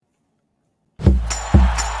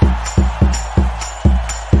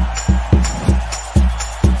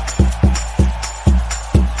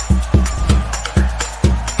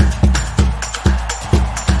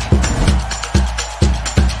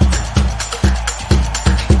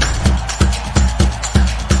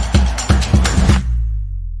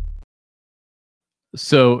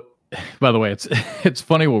So, by the way, it's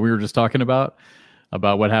funny what we were just talking about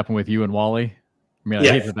what happened with you and Wally. I mean,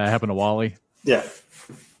 I hate that happened to Wally. Yeah.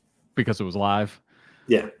 Because it was live.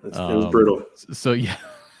 Yeah, it was brutal. So yeah,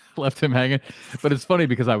 left him hanging. But it's funny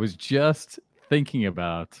because I was just thinking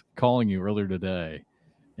about calling you earlier today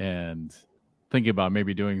and thinking about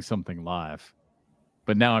maybe doing something live.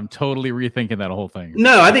 But now I'm totally rethinking that whole thing.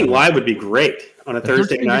 No, I think live would be great on a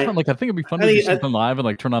Thursday night. Like I think it'd be fun to do something live and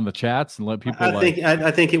like turn on the chats and let people.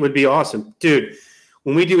 I think it would be awesome, dude.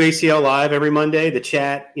 When we do ACL live every Monday, the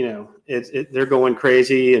chat, they're going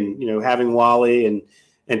crazy, and having Wally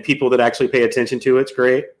and people that actually pay attention to it's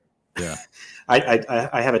great. Yeah,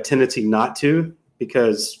 I have a tendency not to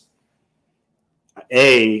because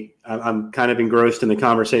I'm kind of engrossed in the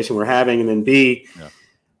conversation we're having, and then B,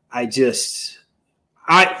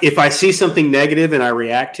 if I see something negative and I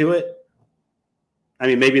react to it, I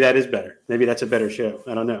mean, maybe that is better. Maybe that's a better show.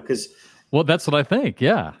 I don't know. Well, that's what I think.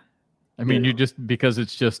 Yeah. I mean, because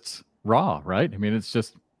it's just raw, right? I mean, it's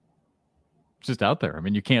just out there. I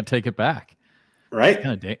mean, you can't take it back. Right.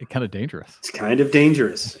 It's kind of dangerous. It's kind of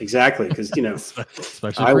dangerous. Exactly. Because,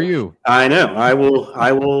 especially for you. I know. I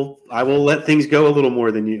will let things go a little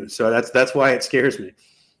more than you. So that's why it scares me.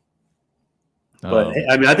 But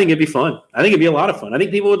I mean, I think it'd be fun. I think it'd be a lot of fun. I think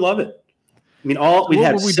people would love it. I mean, we'd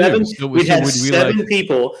have seven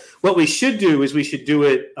people. What we should do is we should do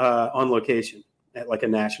it on location at like a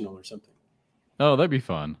national or something. Oh, that'd be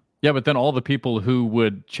fun. Yeah, but then all the people who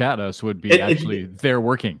would chat us would be there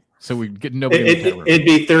working. So we'd get nobody in the chat room. It'd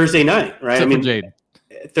be Thursday night, right? Except for Jade.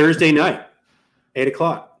 Thursday night,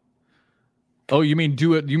 8:00. Oh, you mean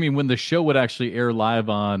do it? You mean when the show would actually air live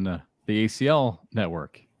on the ACL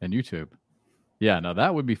network and YouTube? Yeah, no,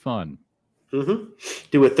 that would be fun. Mm-hmm.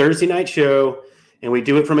 Do a Thursday night show, and we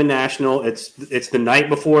do it from a national. It's the night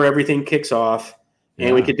before everything kicks off,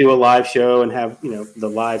 and we could do a live show and have the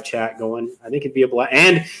live chat going. I think it'd be a blast.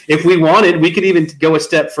 And if we wanted, we could even go a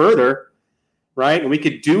step further, right? And we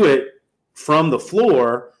could do it from the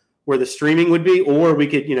floor where the streaming would be, or we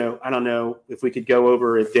could, I don't know if we could go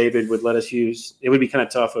over if David would let us use. It would be kind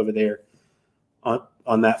of tough over there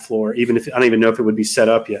on that floor, even if I don't even know if it would be set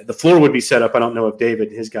up yet. The floor would be set up. I don't know if David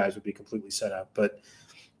and his guys would be completely set up, but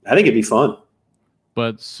I think it'd be fun.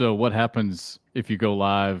 But so what happens if you go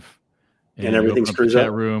live and everything screws up?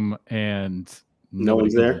 Chat room and no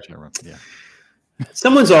one's there. The chat room. Yeah,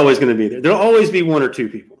 someone's always going to be there. There'll always be one or two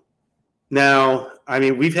people. Now, I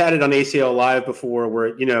mean, we've had it on ACL Live before,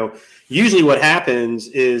 where usually what happens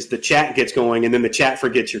is the chat gets going, and then the chat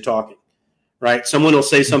forgets you're talking. Right, someone will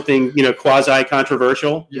say something, quasi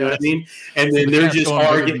controversial. You know what I mean? And then they're just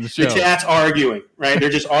arguing. The chat's arguing, right?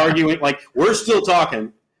 They're just arguing. Like, we're still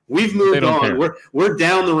talking. We've moved on. We're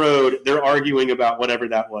down the road. They're arguing about whatever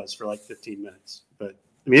that was for like 15 minutes. But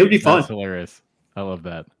I mean, it would be fun. That's hilarious. I love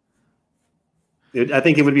that. I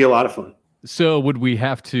think it would be a lot of fun. So we'd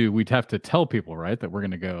have to tell people, right, that we're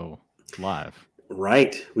going to go live.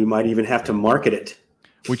 Right. We might even have to market it.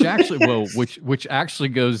 Which actually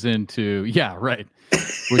goes into right.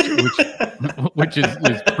 Which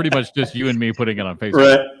is pretty much just you and me putting it on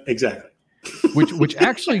Facebook. Right, exactly. which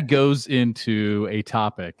actually goes into a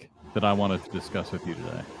topic that I wanted to discuss with you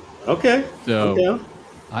today. Okay. So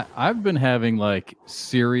I've been having like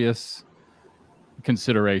serious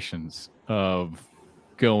considerations of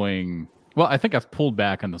going. Well, I think I've pulled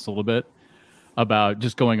back on this a little bit about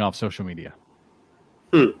just going off social media.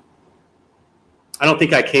 I don't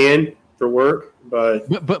think I can for work, but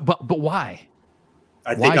why?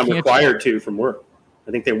 I think I'm required to from work.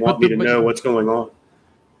 I think they want me to know what's going on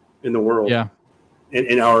in the world. Yeah,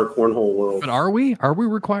 in our cornhole world. But are we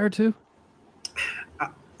required to?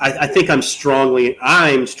 I think I'm strongly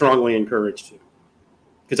encouraged to,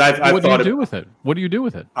 because I've what do you do with it? What do you do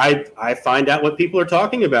with it? I find out what people are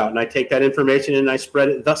talking about, and I take that information and I spread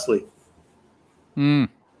it thusly. I mean,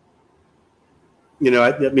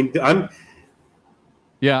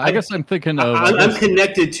 I guess I'm thinking of. I'm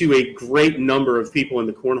connected to a great number of people in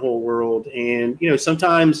the cornhole world, and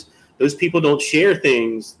sometimes those people don't share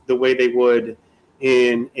things the way they would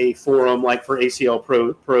in a forum like for ACL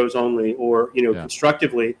pros only, or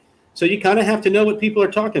constructively. So you kind of have to know what people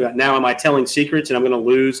are talking about. Now, am I telling secrets and I'm going to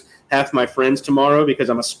lose half my friends tomorrow because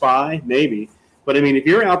I'm a spy? Maybe, but I mean, if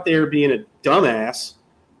you're out there being a dumbass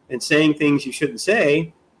and saying things you shouldn't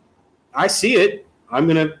say, I see it. I'm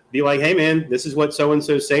going to be like, hey, man, this is what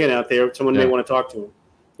so-and-so's saying out there. Someone may want to talk to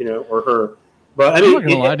him, or her. But I mean,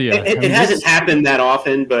 it hasn't happened that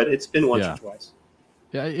often, but it's been once or twice.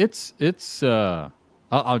 Yeah, it's.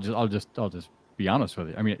 I'll just be honest with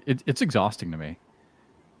you. I mean, it's exhausting to me.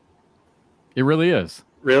 It really is.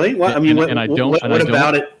 Really? What, I mean, what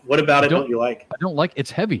about it? What about it don't you like? I don't like.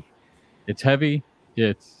 It's heavy. It's heavy.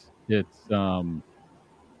 It's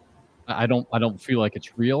I don't feel like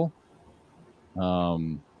it's real.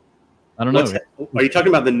 I don't know. Are you talking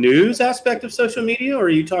about the news aspect of social media, or are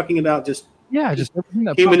you talking about just everything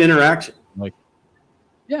that human interaction? Like,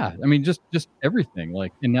 yeah, I mean, just everything.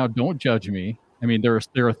 Like, and now don't judge me. I mean, there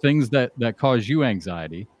are things that cause you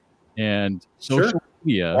anxiety, and social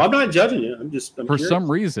media. Well, I'm not judging you. I'm for curious. Some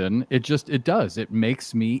reason it does. It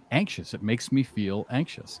makes me anxious. It makes me feel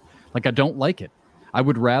anxious. Like I don't like it. I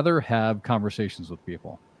would rather have conversations with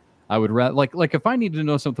people. I would rather like if I need to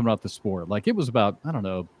know something about the sport, like it was about, I don't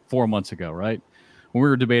know, 4 months ago, right? When we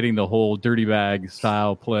were debating the whole dirty bag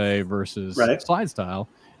style play versus slide style.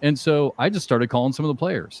 And so I just started calling some of the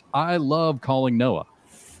players. I love calling Noah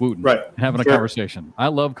Wooten, having a conversation. I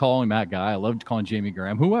love calling Matt Guy. I loved calling Jamie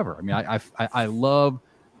Graham, whoever. I mean, I love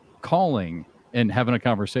calling and having a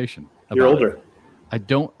conversation. You're older. I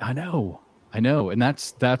know. And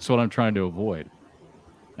that's what I'm trying to avoid.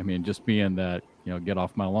 I mean, just being that, get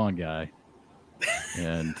off my lawn guy.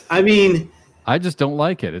 And I mean, I just don't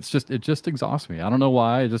like it. It just exhausts me. I don't know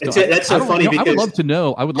why. That's so funny because I would love to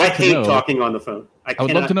know. I hate talking on the phone. I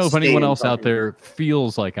would love to know if anyone else out there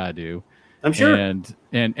feels like I do. I'm sure.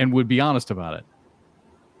 And would be honest about it.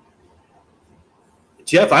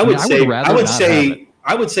 Jeff, I would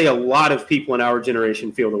say a lot of people in our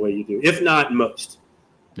generation feel the way you do, if not most.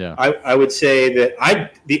 Yeah. I would say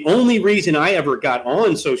that the only reason I ever got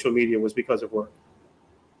on social media was because of work.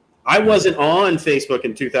 I wasn't on Facebook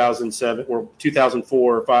in 2007 or 2004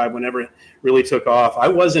 or 2005, whenever it really took off. I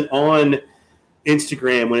wasn't on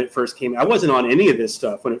Instagram when it first came out. I wasn't on any of this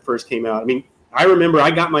stuff when it first came out. I mean, I remember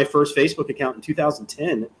I got my first Facebook account in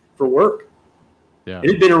 2010 for work. Yeah.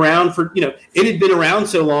 It had been around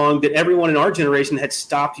so long that everyone in our generation had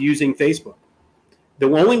stopped using Facebook. The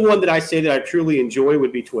only one that I say that I truly enjoy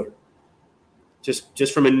would be Twitter,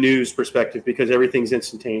 just from a news perspective, because everything's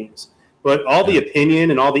instantaneous. But all the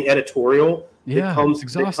opinion and all the editorial that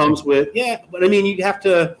comes with, but I mean, you have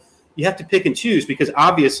to pick and choose, because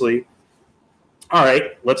obviously, all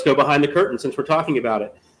right, let's go behind the curtain since we're talking about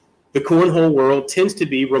it. The cornhole world tends to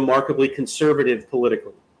be remarkably conservative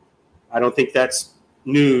politically. I don't think that's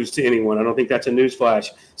news to anyone. I don't think that's a news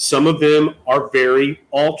flash. Some of them are very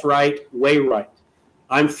alt-right, way right.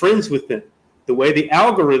 I'm friends with them. The way the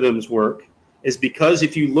algorithms work is because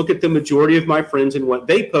if you look at the majority of my friends and what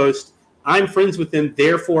they post, I'm friends with them.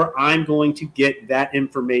 Therefore, I'm going to get that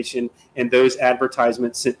information and those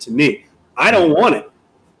advertisements sent to me. I don't want it.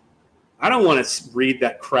 I don't want to read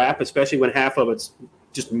that crap, especially when half of it's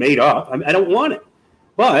just made up. I don't want it.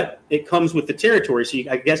 But it comes with the territory. So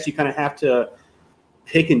I guess you kind of have to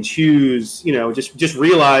pick and choose, just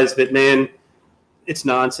realize that, man, it's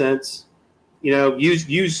nonsense.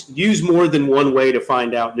 Use more than one way to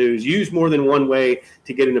find out news. Use more than one way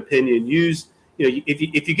to get an opinion.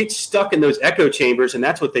 If you get stuck in those echo chambers, and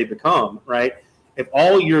that's what they become, right? If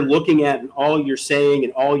all you're looking at and all you're saying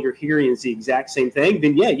and all you're hearing is the exact same thing,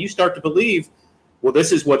 then you start to believe, well,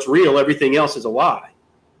 this is what's real. Everything else is a lie,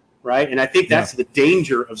 right? And I think that's the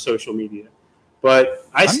danger of social media. But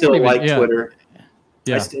I still like Twitter.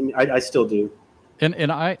 Yeah, I still do.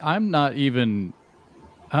 And I'm not even.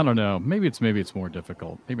 I don't know. Maybe it's more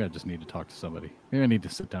difficult. Maybe I just need to talk to somebody. Maybe I need to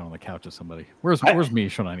sit down on the couch with somebody. Where's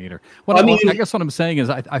Mish when I need her? I guess what I'm saying is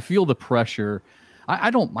I feel the pressure. I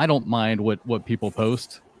don't mind what people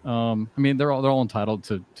post. I mean, they're all entitled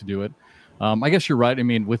to do it. I guess you're right. I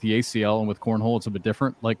mean, with the ACL and with cornhole, it's a bit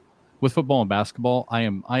different. Like with football and basketball, I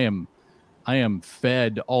am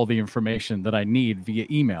fed all the information that I need via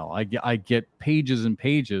email. I get pages and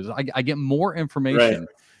pages. I get more information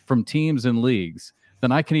from teams and leagues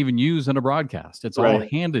than I can even use in a broadcast. It's all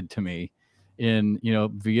handed to me in,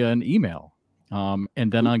 via an email.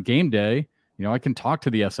 And then on game day, I can talk to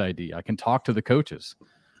the SID. I can talk to the coaches.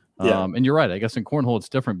 And you're right. I guess in cornhole, it's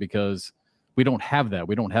different because we don't have that.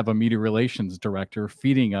 We don't have a media relations director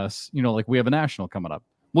feeding us, like we have a national coming up.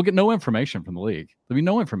 We'll get no information from the league. There'll be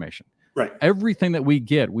no information. Right. Everything that we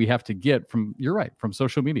have to get from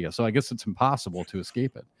social media. So I guess it's impossible to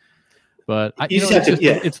escape it. But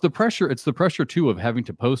it's the pressure. It's the pressure too of having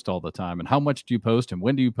to post all the time. And how much do you post? And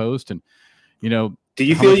when do you post? And do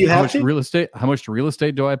you feel you have how much real estate? How much real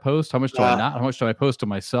estate do I post? How much do I not? How much do I post to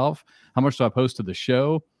myself? How much do I post to the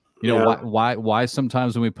show? Why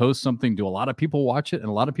sometimes when we post something, do a lot of people watch it and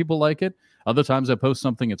a lot of people like it? Other times I post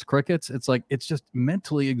something, it's crickets. It's like it's just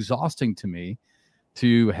mentally exhausting to me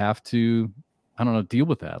to have to, I don't know, deal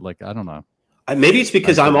with that. Like I don't know. Maybe it's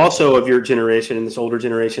because I'm also of your generation and this older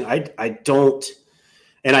generation. I don't,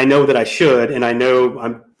 and I know that I should, and I know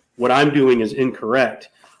I'm what I'm doing is incorrect,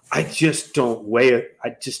 I just don't weigh it.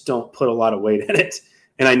 I just don't put a lot of weight in it.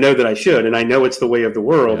 And I know that I should. And I know it's the way of the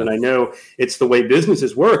world. Yeah. And I know it's the way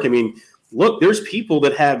businesses work. I mean, look, there's people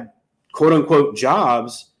that have quote unquote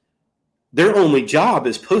jobs. Their only job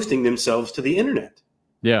is posting themselves to the internet.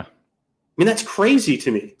 Yeah. I mean, that's crazy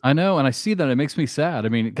to me. I know. And I see that. It makes me sad. I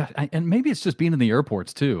mean, God, and maybe it's just being in the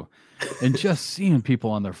airports too. And just seeing people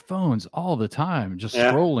on their phones all the time, just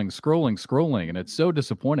scrolling. And it's so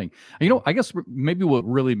disappointing. You know, I guess maybe what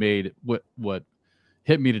really made what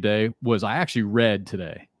hit me today was I actually read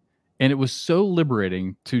today. And it was so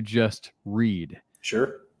liberating to just read.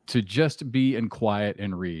 Sure. To just be in quiet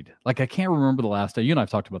and read. Like, I can't remember the last day. You and I've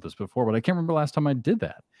talked about this before, but I can't remember the last time I did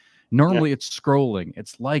that. Normally it's scrolling,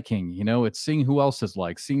 it's liking, you know, it's seeing who else has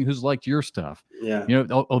liked, seeing who's liked your stuff. Yeah. You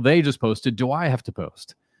know, oh, they just posted. Do I have to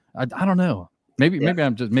post? I don't know. Maybe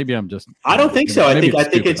I'm just. I don't think so. I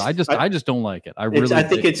think it's. I just don't like it. I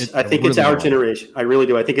think it's our generation. I really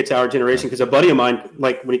do. I think it's our generation because a buddy of mine,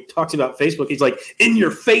 like when he talks about Facebook, he's like, in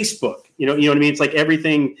your Facebook. You know what I mean? It's like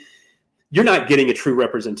everything. You're not getting a true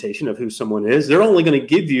representation of who someone is. They're only going to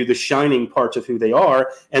give you the shining parts of who they are.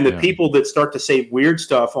 And the people that start to say weird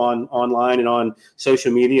stuff online and on social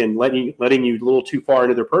media and letting you a little too far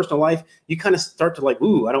into their personal life, you kind of start to like,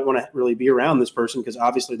 ooh, I don't want to really be around this person because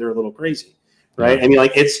obviously they're a little crazy, right? Yeah. I mean,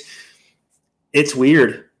 like it's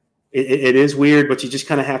weird. It is weird, but you just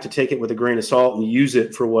kind of have to take it with a grain of salt and use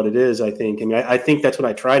it for what it is, I think. I mean, I think that's what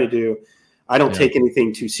I try to do. I don't take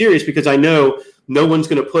anything too serious because I know no one's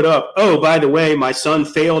going to put up, oh, by the way, my son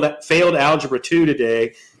failed Algebra 2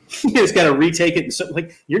 today. He's got to retake it. And so,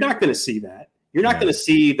 like, you're not going to see that. You're not going to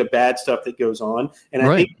see the bad stuff that goes on. And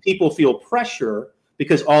I think people feel pressure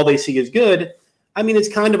because all they see is good. I mean, it's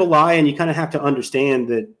kind of a lie, and you kind of have to understand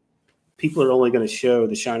that people are only going to show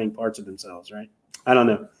the shining parts of themselves, right? I don't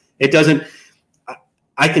know. It doesn't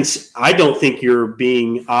 – I don't think you're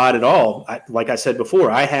being odd at all. Like I said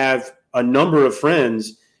before, I have a number of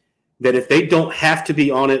friends that if they don't have to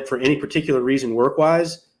be on it for any particular reason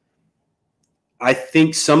work-wise, I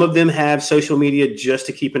think some of them have social media just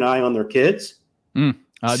to keep an eye on their kids. No,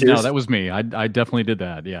 that was me. I definitely did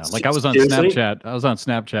that. Yeah. Like I was on Snapchat. I was on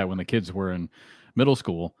Snapchat when the kids were in middle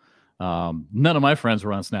school. None of my friends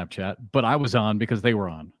were on Snapchat, but I was on because they were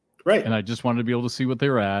on. Right. And I just wanted to be able to see what they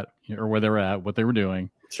were at or where they were at, what they were doing.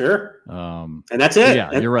 Sure. And that's it.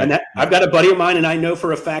 Yeah, you're right. And I've got a buddy of mine, and I know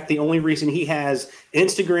for a fact the only reason he has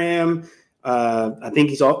Instagram, I think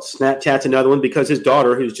he's all Snapchat's another one because his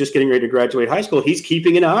daughter, who's just getting ready to graduate high school, he's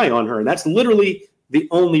keeping an eye on her. And that's literally the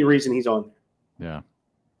only reason he's on there. Yeah.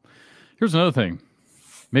 Here's another thing.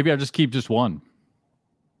 Maybe I just keep just one.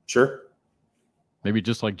 Sure. Maybe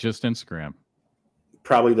just Instagram.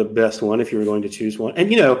 Probably the best one if you were going to choose one.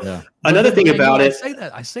 And, another thing about it.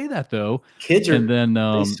 I say that though. Kids are. And then,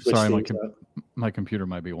 sorry, my computer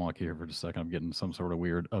might be wonky here for just a second. I'm getting some sort of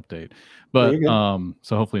weird update. But,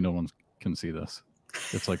 so hopefully no one can see this.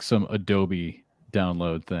 It's like some Adobe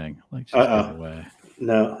download thing. Like, just go away.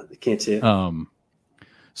 No, I can't see it.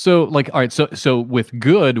 So all right. So with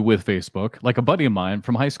Facebook, like a buddy of mine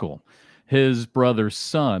from high school, his brother's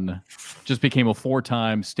son just became a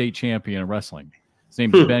 4-time state champion in wrestling. His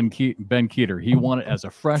name is Ben Keeter. He won it as a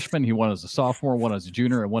freshman, he won it as a sophomore, won it as a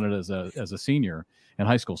junior, and won it as a senior in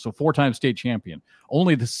high school. So 4-time state champion.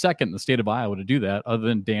 Only the second in the state of Iowa to do that, other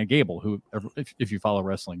than Dan Gable, who, if you follow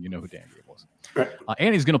wrestling, you know who Dan Gable is. Right.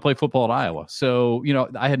 And he's going to play football at Iowa. So,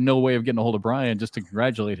 I had no way of getting a hold of Brian just to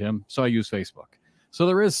congratulate him. So I used Facebook. So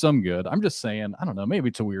there is some good. I'm just saying, I don't know, maybe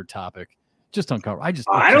it's a weird topic. Just uncover. I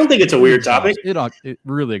don't think it's a weird topic. It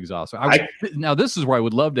really exhausts. Now, this is where I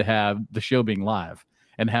would love to have the show being live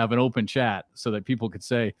and have an open chat so that people could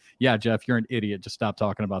say, yeah, Jeff, you're an idiot. Just stop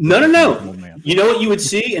talking about this. No. You know what you would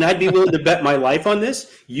see? And I'd be willing to bet my life on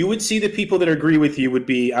this. You would see the people that agree with you would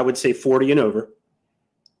be, I would say, 40 and over.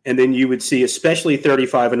 And then you would see, especially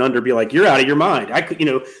 35 and under, be like, you're out of your mind.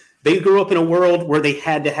 They grew up in a world where they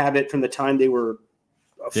had to have it from the time they were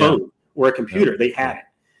a phone or a computer. They had it.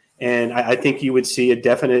 And I think you would see a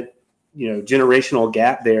definite, generational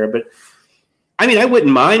gap there. But I mean, I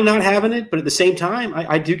wouldn't mind not having it, but at the same time,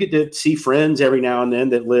 I do get to see friends every now and then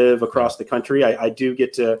that live across the country. I do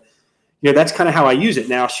get to, that's kind of how I use it.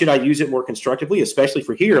 Now, should I use it more constructively, especially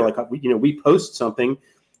for here? Like, we post something,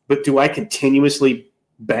 but do I continuously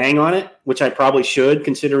bang on it, which I probably should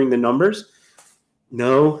considering the numbers?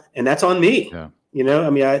 No. And that's on me. Yeah.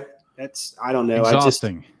 I don't know.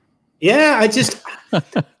 Exhausting. I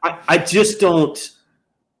just don't.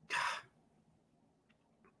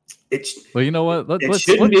 Well, you know what?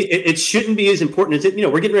 It shouldn't be as important as it. You know,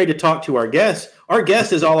 we're getting ready to talk to our guest. Our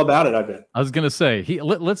guest is all about it. I bet. I was gonna say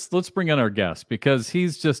let's bring in our guest because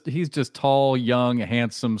he's just tall, young,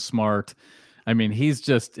 handsome, smart. I mean,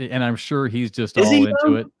 and I'm sure he's just all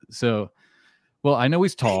into it. So, well, I know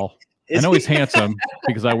he's tall. I know he's handsome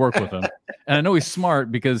because I work with him, and I know he's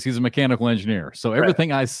smart because he's a mechanical engineer. So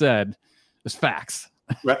everything I said is facts.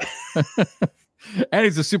 Right. And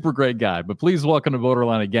he's a super great guy. But please welcome to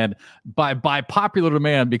Borderline again by popular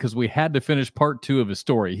demand because we had to finish part 2 of his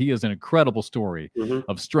story. He is an incredible story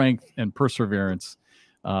of strength and perseverance.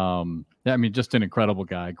 I mean, just an incredible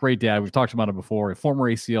guy. Great dad. We've talked about him before. A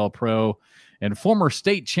former ACL pro and former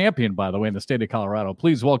state champion, by the way, in the state of Colorado.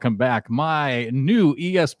 Please welcome back my new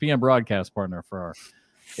ESPN broadcast partner for our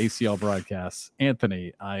ACL broadcasts,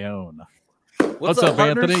 Anthony Ione. What's up,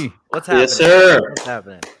 Anthony? What's happening? Yes, sir. What's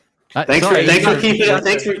happening? Thanks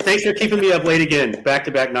for keeping me up late again,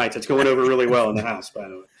 back-to-back nights. It's going over really well in the house, by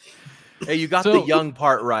the way. Hey, you got the young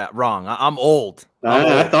part wrong. I'm old.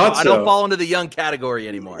 I thought so. I don't fall into the young category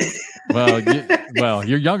anymore. Well,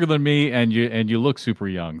 you're younger than me, and you look super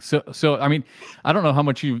young. So I mean, I don't know how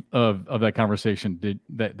much of that conversation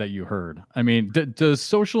that you heard. I mean, does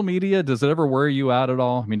social media, does it ever wear you out at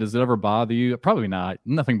all? I mean, does it ever bother you? Probably not.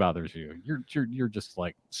 Nothing bothers you. You're just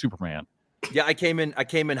like Superman. Yeah, I came in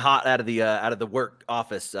hot out of the work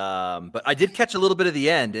office, but I did catch a little bit of the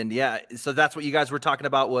end, and yeah, so that's what you guys were talking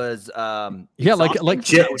about was like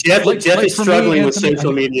Jeff is struggling with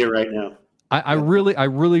social media right now. I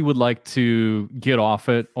really would like to get off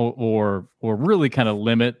it or really kind of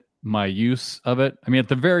limit my use of it. I mean, at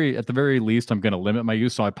the very least, I'm going to limit my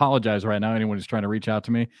use. So I apologize right now. Anyone who's trying to reach out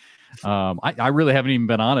to me. I really haven't even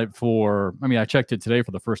been on it I checked it today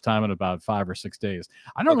for the first time in about 5 or 6 days.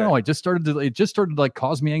 I don't know. It just started to like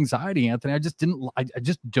cause me anxiety, Anthony. I just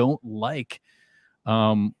don't like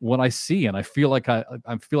what I see. And I feel like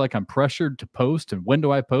I'm pressured to post, and when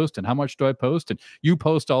do I post and how much do I post? And you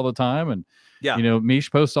post all the time. And Mish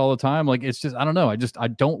posts all the time. Like, it's just, I don't know. I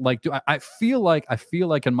don't like, I feel like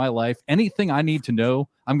in my life, anything I need to know,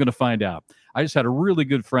 I'm going to find out. I just had a really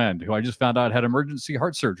good friend who I just found out had emergency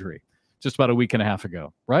heart surgery just about a week and a half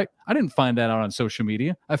ago, right? I didn't find that out on social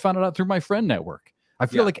media. I found it out through my friend network. I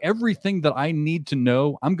feel like everything that I need to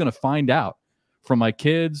know, I'm going to find out from my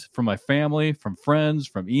kids, from my family, from friends,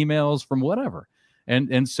 from emails, from whatever.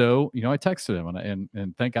 And so, I texted him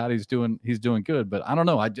and thank God he's doing good. But I don't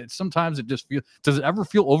know. Sometimes it just does it ever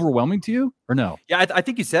feel overwhelming to you or no? Yeah, I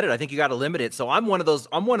think you said it. I think you got to limit it. So I'm one of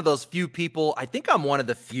those few people. I think I'm one of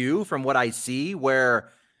the few from what I see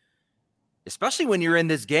where, especially when you're in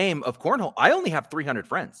this game of cornhole, I only have 300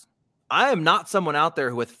 friends. I am not someone out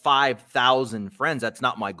there with 5,000 friends. That's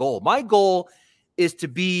not my goal. My goal is to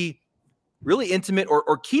be really intimate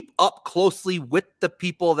or keep up closely with the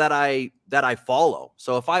people that I follow.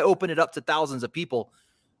 So if I open it up to thousands of people,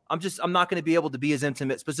 I'm not going to be able to be as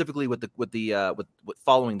intimate specifically with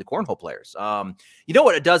following the cornhole players. You know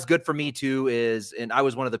what it does good for me too is, and I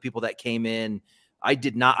was one of the people that came in,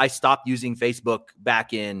 I stopped using Facebook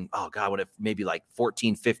back in, maybe like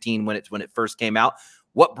 14, 15 when it first came out.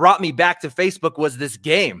 What brought me back to Facebook was this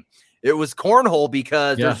game. It was cornhole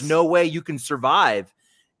because there's no way you can survive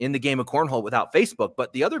in the game of cornhole without Facebook.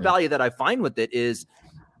 But the other value that I find with it is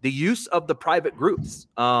the use of the private groups.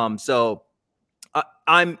 So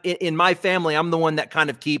I'm in my family, I'm the one that kind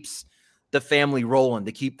of keeps the family rolling,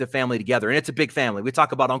 to keep the family together. And it's a big family. We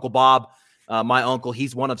talk about Uncle Bob, my uncle,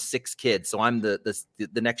 he's one of 6 kids. So I'm the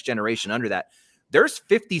next generation under that. There's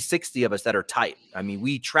 50, 60 of us that are tight. I mean,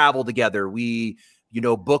 we travel together. We,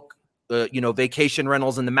 book, vacation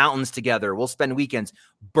rentals in the mountains together. We'll spend weekends,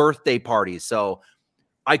 birthday parties. So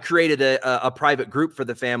I created a private group for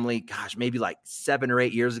the family, maybe like 7 or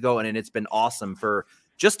 8 years ago. And it's been awesome for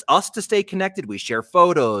just us to stay connected. We share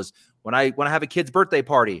photos. When I have a kid's birthday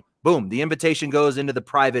party, boom, the invitation goes into the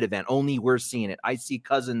private event. Only we're seeing it. I see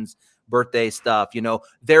cousins' birthday stuff,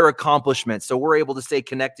 their accomplishments. So we're able to stay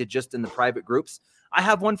connected just in the private groups. I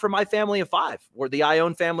have one for my family of 5, or the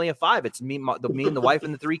Ione family of 5. It's me and the wife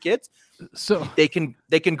and the 3 kids. So they can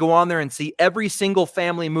go on there and see every single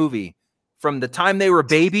family movie from the time they were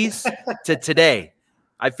babies to today.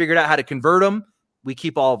 I figured out how to convert them. We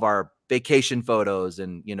keep all of our vacation photos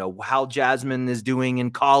and, how Jasmine is doing in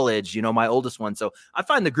college, my oldest one. So I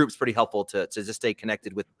find the group's pretty helpful to just stay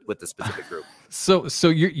connected with the specific group. So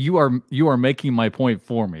you are making my point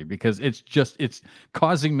for me, because it's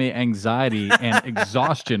causing me anxiety and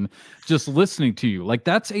exhaustion just listening to you. Like,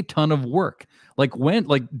 that's a ton of work. Like,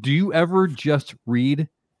 do you ever just read?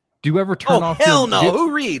 Do you ever turn off? Hell no.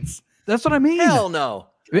 Who reads? That's what I mean. Hell no.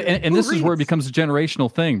 And this is where it becomes a generational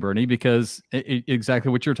thing, Bernie, because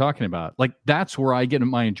exactly what you're talking about. Like, that's where I get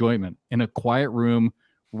my enjoyment, in a quiet room,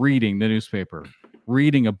 reading the newspaper,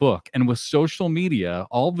 reading a book. And with social media,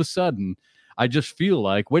 all of a sudden, I just feel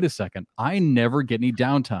like, wait a second, I never get any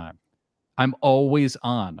downtime. I'm always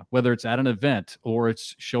on, whether it's at an event or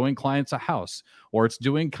it's showing clients a house or it's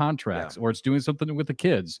doing contracts or it's doing something with the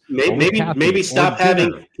kids. Maybe stop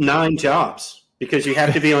having 9 jobs, because you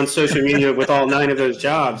have to be on social media with all 9 of those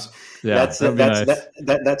jobs. Yeah, that's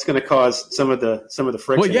going to cause some of the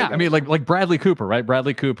friction. Well, yeah, I mean, like Bradley Cooper, right?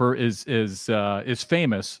 Bradley Cooper is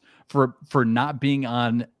famous for not being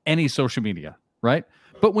on any social media, right?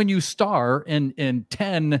 But when you star in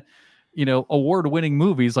 10, award-winning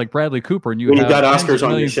movies like Bradley Cooper, and you got Oscars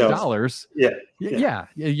on your shelf, yeah,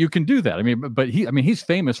 you can do that. I mean, but he's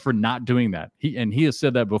famous for not doing that. He has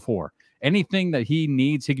said that before. Anything that he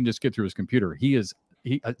needs, he can just get through his computer. He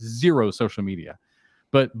zero social media.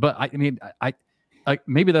 But I mean, I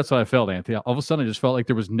maybe that's what I felt, Anthony. All of a sudden, I just felt like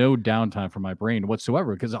there was no downtime for my brain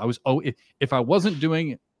whatsoever, because if I wasn't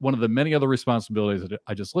doing one of the many other responsibilities that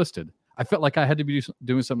I just listed, I felt like I had to be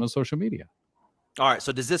doing something on social media. All right,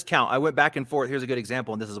 so does this count? I went back and forth. Here's a good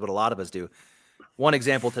example, and this is what a lot of us do. One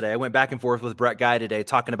example today, I went back and forth with Brett Guy today,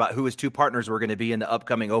 talking about who his 2 partners were going to be in the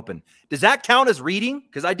upcoming Open. Does that count as reading?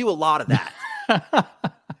 Because I do a lot of that.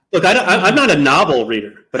 Look, I'm not a novel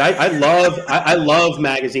reader, but I love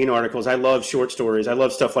magazine articles. I love short stories. I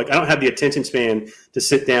love stuff like, I don't have the attention span to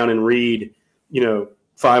sit down and read,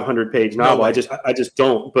 500-page novel. No, I just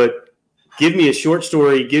don't. But give me a short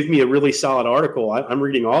story, give me a really solid article. I'm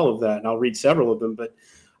reading all of that, and I'll read several of them. But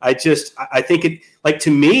I think it, like,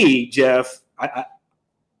 to me, Jeff,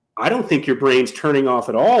 I don't think your brain's turning off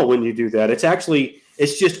at all when you do that.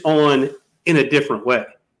 It's just on in a different way.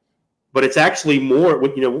 But it's actually more,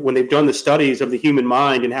 when they've done the studies of the human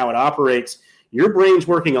mind and how it operates, your brain's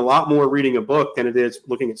working a lot more reading a book than it is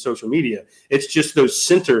looking at social media. It's just those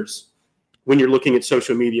centers when you're looking at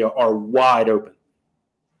social media are wide open.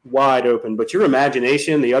 But your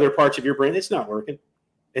imagination, the other parts of your brain, it's not working.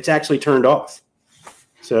 It's actually turned off.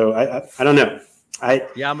 So I don't know.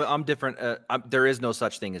 I'm different. There is no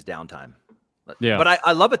such thing as downtime. Yeah, but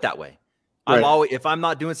I love it that way. Right. I'm always, if I'm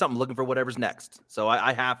not doing something, looking for whatever's next. So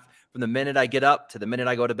I have, from the minute I get up to the minute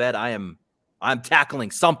I go to bed, I'm tackling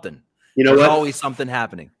something. There's always something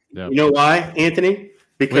happening. Yep. You know why, Anthony?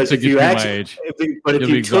 Because if you took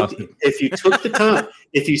the time,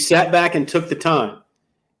 if you sat back and took the time,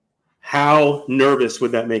 how nervous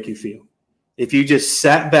would that make you feel? If you just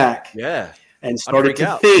sat back, and started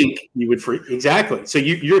to think, you would freak. Exactly. So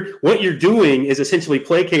what you're doing is essentially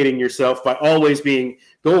placating yourself by always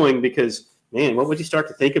going, because, man, what would you start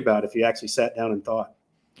to think about if you actually sat down and thought?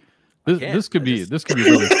 This could be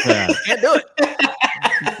really sad. Can't do it.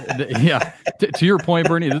 Yeah. To your point,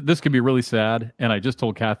 Bernie, this could be really sad. And I just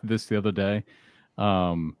told Kathy this the other day.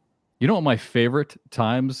 You know what my favorite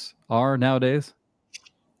times are nowadays?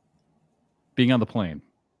 Being on the plane.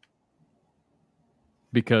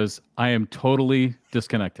 Because I am totally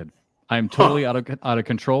disconnected. I am totally out of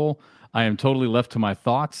control. I am totally left to my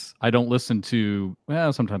thoughts. I don't listen to,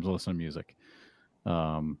 sometimes I listen to music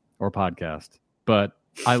or podcast, but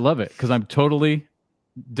I love it because I'm totally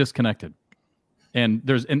disconnected. And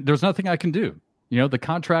there's nothing I can do. The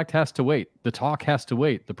contract has to wait. The talk has to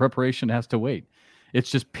wait. The preparation has to wait.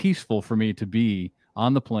 It's just peaceful for me to be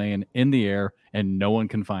on the plane, in the air, and no one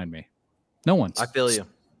can find me. No one. I feel you.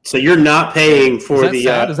 So you're not paying for the.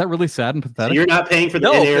 Sad? Is that really sad and pathetic? So you're not paying for the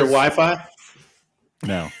in-air Wi-Fi?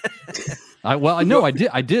 No.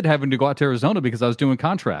 I did having to go out to Arizona because I was doing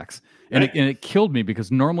contracts, and it killed me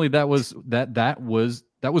because normally that was my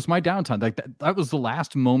downtime. Like that was the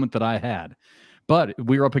last moment that I had, but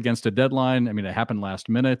we were up against a deadline. I mean, it happened last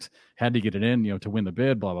minute. Had to get it in, to win the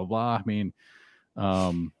bid. Blah blah blah. I mean,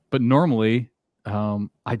 but normally,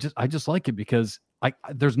 I just like it because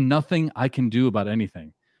there's nothing I can do about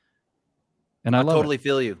anything. And I totally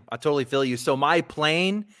feel you. I totally feel you. So my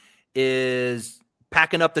plane is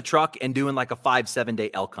packing up the truck and doing like a 5-7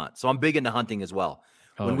 day elk hunt. So I'm big into hunting as well.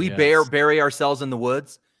 When we bury ourselves in the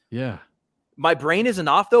woods. Yeah. My brain isn't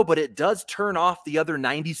off though, but it does turn off the other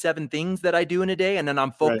 97 things that I do in a day. And then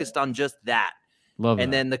I'm focused on just that. Love that.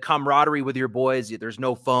 And then the camaraderie with your boys, there's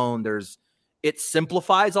no phone. It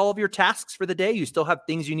simplifies all of your tasks for the day. You still have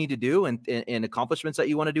things you need to do and accomplishments that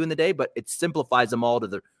you want to do in the day, but it simplifies them all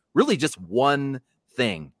to really just one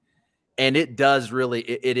thing. And it does really,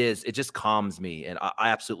 it just calms me. And I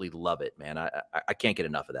absolutely love it, man. I can't get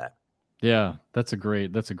enough of that. Yeah. That's a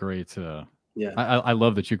great, I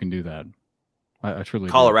love that you can do that. I truly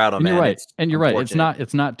Colorado, do. Man. You're right. And you're right.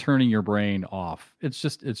 It's not turning your brain off. It's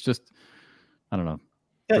just, I don't know.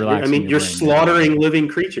 I mean, you're slaughtering living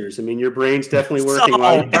creatures. I mean, your brain's definitely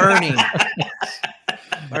working. Bernie.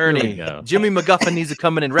 Bernie, Jimmy McGuffin needs to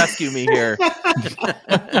come in and rescue me here.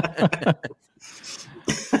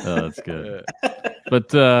 That's good.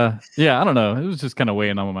 But yeah, I don't know. It was just kind of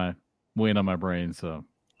weighing on my brain. So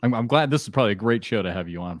I'm glad this is probably a great show to have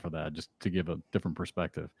you on for that, just to give a different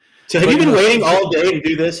perspective. So have you been waiting all day to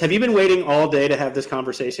do this? Have you been waiting all day to have this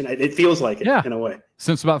conversation? It feels like it, in a way.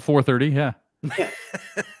 Since about 4:30, yeah.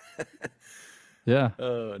 Yeah.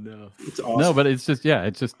 Oh no. It's awesome. No, but it's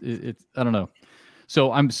I don't know.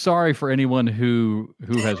 So I'm sorry for anyone who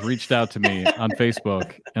has reached out to me on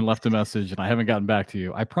Facebook and left a message and I haven't gotten back to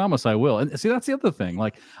you. I promise I will. And see, that's the other thing.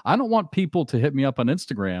 Like, I don't want people to hit me up on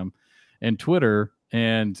Instagram and Twitter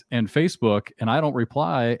and Facebook and I don't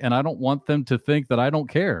reply, and I don't want them to think that I don't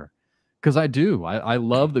care, because I do. I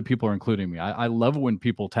love that people are including me. I love when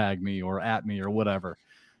people tag me or at me or whatever.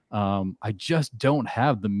 I just don't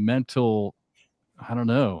have the mental, I don't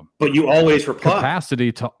know. But you always reply.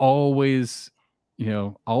 Capacity to always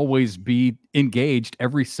be engaged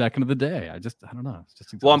every second of the day. I don't know. It's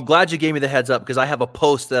just exhausting. Well, I'm glad you gave me the heads up, because I have a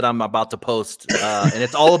post that I'm about to post, and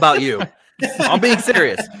it's all about you. I'm being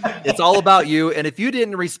serious. It's all about you. And if you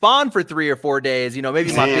didn't respond for 3 or 4 days,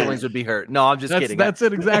 maybe my feelings would be hurt. No, I'm just kidding. That's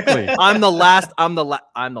it exactly. I'm the last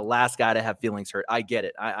guy to have feelings hurt. I get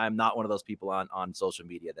it. I'm not one of those people on social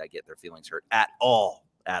media that get their feelings hurt at all.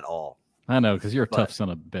 I know, because you're a tough son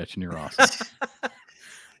of a bitch and you're awesome.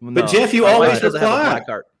 But Jeff, you always reply.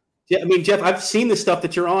 Yeah, I mean, Jeff, I've seen the stuff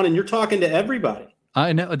that you're on, and you're talking to everybody.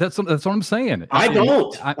 I know, that's what I'm saying. I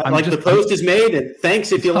don't. The post is made, and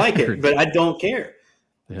thanks if you like it, but I don't care.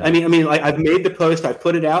 Yeah. I mean, like, I've made the post, I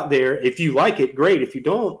put it out there. If you like it, great. If you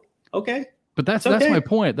don't, okay. But that's my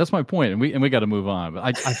point. That's my point, and we got to move on. But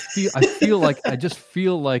I feel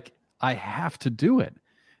like I have to do it.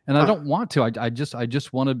 And I don't want to. I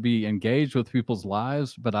just want to be engaged with people's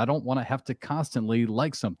lives, but I don't want to have to constantly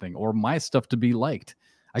like something or my stuff to be liked.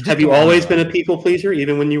 Have you always been a people pleaser,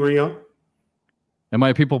 even when you were young? Am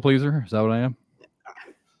I a people pleaser? Is that what I am?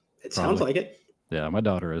 It sounds like it. Yeah, my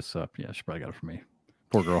daughter is. Yeah, she probably got it from me.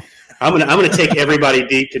 Poor girl. I'm gonna take everybody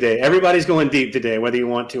deep today. Everybody's going deep today, whether you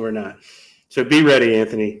want to or not. So be ready,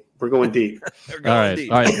 Anthony. We're going deep. All right.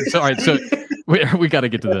 So we got to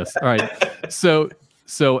get to this. All right.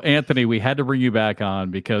 So Anthony, we had to bring you back on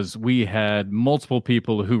because we had multiple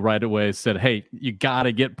people who right away said, "Hey, you got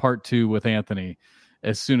to get part 2 with Anthony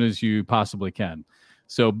as soon as you possibly can."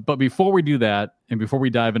 So, but before we do that, and before we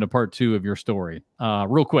dive into part 2 of your story,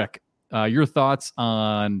 real quick, your thoughts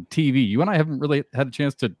on TV. You and I haven't really had a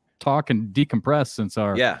chance to talk and decompress since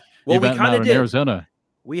our event we kind of in Arizona.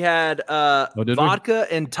 We had vodka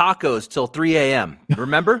and tacos till 3 a.m.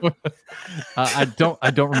 Remember? I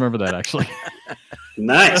don't remember that actually.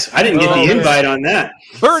 Nice. I didn't get the invite on that.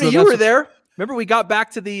 Bernie, you were there. Remember, we got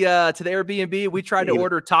back to the Airbnb. We tried to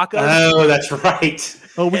order tacos. Oh, that's right.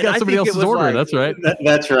 Oh, we got somebody else's order. That's right.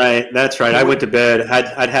 That's right. I went to bed.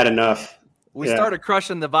 I'd had enough. We started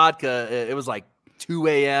crushing the vodka. It was like 2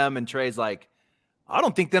 a.m. and Trey's like, I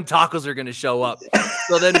don't think them tacos are going to show up.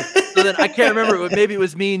 So then I can't remember. Maybe it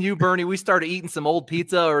was me and you, Bernie. We started eeating some old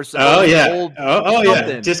pizza or some old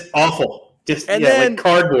yeah. Just awful. Just like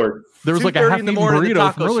cardboard. There was like a half-eaten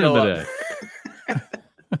burrito from earlier in the day.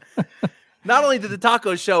 Not only did the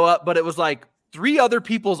tacos show up, but it was like 3 other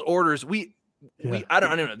people's orders. I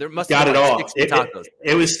don't know. There must have been like 60 tacos.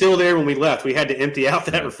 It was still there when we left. We had to empty out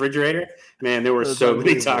that refrigerator. Man, there were so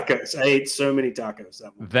many tacos. I ate so many tacos.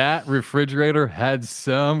 That refrigerator had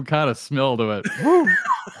some kind of smell to it.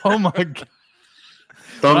 Oh my God.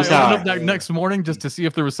 Thumbs high. I opened up next morning just to see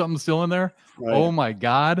if there was something still in there. Right. Oh my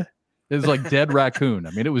God. It was like dead raccoon.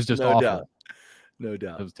 I mean, it was just awful. No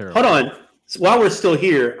doubt. It was terrible. Hold on. While we're still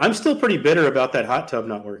here, I'm still pretty bitter about that hot tub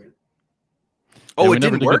not working. Oh, we it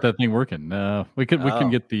never didn't work? Get that thing working. No, we couldn't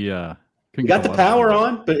get the. We got the power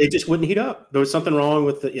on, but it just wouldn't heat up. There was something wrong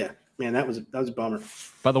with the. Yeah, man, that was a bummer.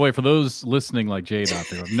 By the way, for those listening, like Jade out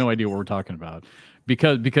there, I have no idea what we're talking about,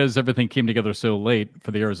 because everything came together so late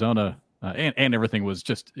for the Arizona, and everything was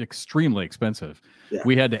just extremely expensive. Yeah.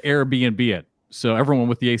 We had to Airbnb it, so everyone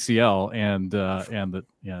with the ACL and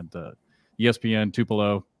ESPN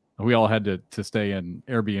Tupelo, we all had to stay in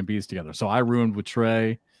Airbnbs together. So I roomed with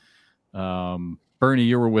Trey. Bernie,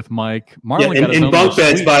 you were with Mike. Marlon in bunk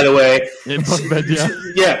beds, by the way. In bunk beds, yeah.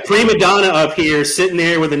 Yeah, prima donna up here, sitting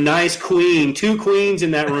there with a nice queen, 2 queens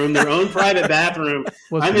in that room, their own private bathroom.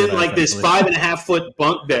 I'm in like this 5.5-foot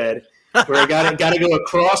bunk bed where I got to go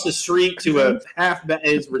across the street to a half bed.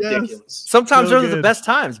 It's ridiculous. Sometimes those are the best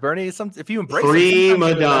times, Bernie. If you embrace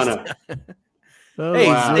prima donna. Oh, hey,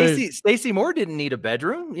 wow. Stacey Moore didn't need a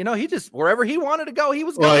bedroom. You know, he just wherever he wanted to go, he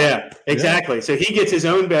was going. Well, yeah, exactly. Yeah. So he gets his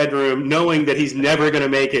own bedroom, knowing that he's never going to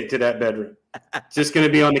make it to that bedroom. It's just going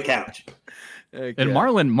to be on the couch. Okay. And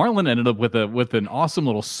Marlon ended up with an awesome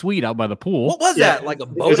little suite out by the pool. What was that? Like a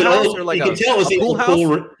boathouse or like a pool house?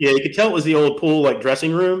 Yeah, you could tell it was the old pool like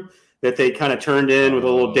dressing room that they kind of turned in with a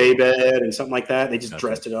little day bed and something like that. They just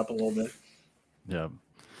dressed it up a little bit. Yeah.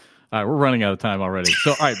 All right, we're running out of time already.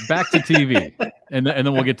 So, all right, back to TV, and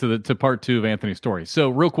then we'll get to part 2 of Anthony's story. So,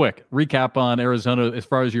 real quick, recap on Arizona as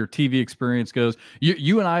far as your TV experience goes.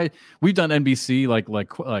 You and I, we've done NBC like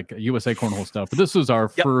USA Cornhole stuff, but this was our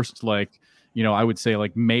first I would say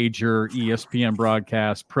like major ESPN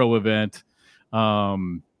broadcast pro event. For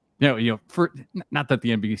not that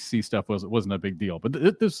the NBC stuff wasn't a big deal, but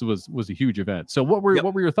this was a huge event. So what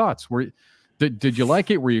were your thoughts? Did you like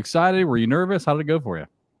it? Were you excited? Were you nervous? How did it go for you?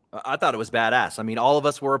 I thought it was badass. I mean, all of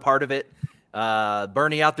us were a part of it.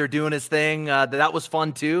 Bernie out there doing his thing. That was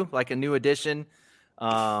fun too, like a new addition.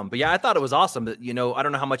 But yeah, I thought it was awesome. I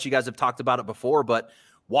don't know how much you guys have talked about it before, but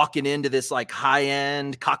walking into this like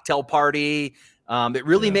high-end cocktail party, it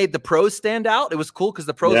really made the pros stand out. It was cool because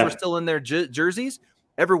the pros were still in their jerseys.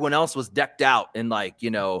 Everyone else was decked out in like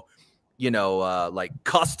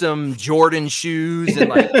custom Jordan shoes and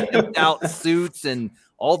like pimped out suits, and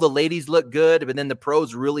all the ladies looked good, but then the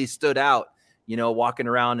pros really stood out, walking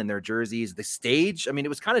around in their jerseys. The stage, I mean, it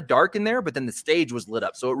was kind of dark in there, but then the stage was lit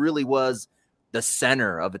up. So it really was the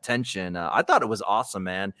center of attention. I thought it was awesome,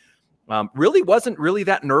 man. Really wasn't really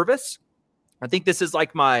that nervous. I think this is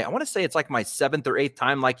like I want to say it's like my 7th or 8th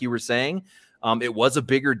time, like you were saying. It was a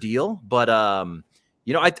bigger deal, but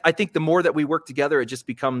I think the more that we work together, it just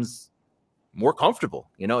becomes more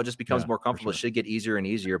comfortable. It just becomes more comfortable. Sure. It should get easier and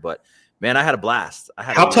easier, but man, I had a blast.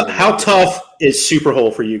 How tough is Super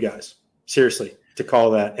Hole for you guys? Seriously, to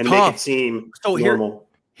call that and make it seem normal.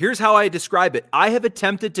 Here's how I describe it. I have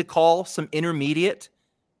attempted to call some intermediate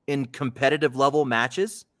in competitive level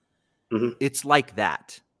matches. Mm-hmm. It's like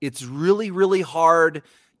that. It's really, really hard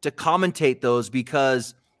to commentate those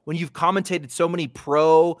because when you've commentated so many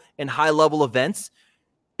pro and high level events,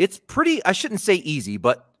 it's pretty, I shouldn't say easy,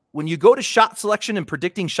 but when you go to shot selection and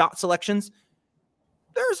predicting shot selections,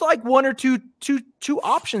 there's like one or two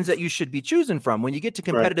options that you should be choosing from. When you get to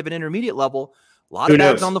competitive and intermediate level, a lot of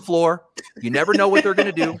bags on the floor. You never know what they're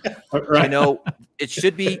going to do. Right. It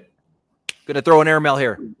should be going to throw an airmail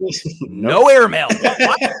here. No airmail.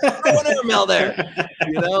 Why throw an airmail there?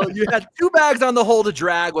 You had 2 bags on the hole to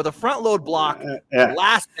drag with a front load block.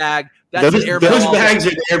 Last bag, that's an airmail. Those bags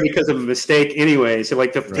are there because of a mistake anyway. So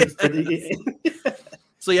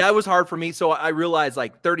So yeah, it was hard for me. So I realized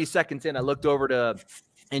like 30 seconds in, I looked over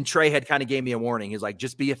and Trey had kind of gave me a warning. He's like,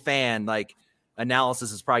 just be a fan. Like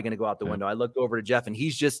analysis is probably going to go out the window. I looked over to Jeff and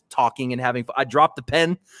he's just talking and having fun. I dropped the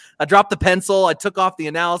pen. I dropped the pencil. I took off the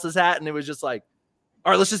analysis hat and it was just like,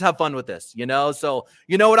 all right, let's just have fun with this. So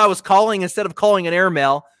what I was calling, instead of calling an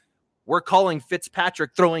airmail, we're calling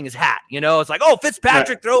Fitzpatrick throwing his hat. It's like, oh,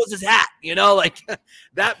 Fitzpatrick throws his hat, like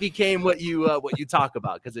that became what you talk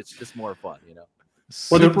about. Cause it's just more fun,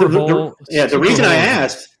 Well, the reason I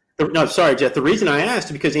asked, Jeff, the reason I asked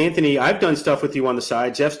is because Anthony, I've done stuff with you on the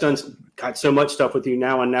side. Jeff's got so much stuff with you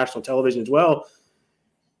now on national television as well.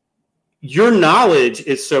 Your knowledge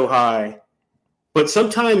is so high, but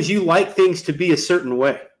sometimes you like things to be a certain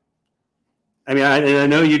way. I mean, I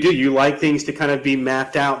know you do. You like things to kind of be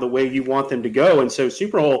mapped out the way you want them to go. And so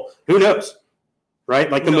Super Hole, who knows,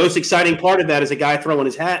 right? Like the most exciting part of that is a guy throwing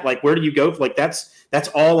his hat. Like, where do you go? Like that's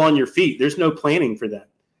all on your feet. There's no planning for that.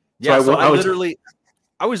 Yeah, so I was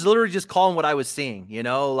literally just calling what I was seeing,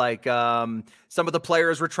 like some of the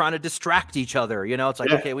players were trying to distract each other, it's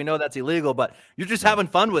like, okay, we know that's illegal, but you're just having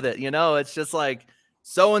fun with it. It's just like,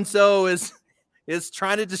 so-and-so is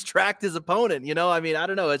trying to distract his opponent, I mean, I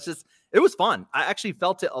don't know. It was fun. I actually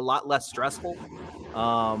felt it a lot less stressful.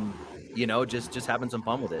 Just having some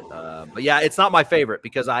fun with it. But yeah, it's not my favorite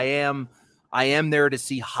because I am there to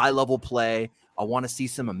see high level play. I want to see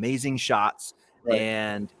some amazing shots. Right.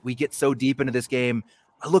 And we get so deep into this game.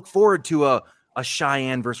 I look forward to a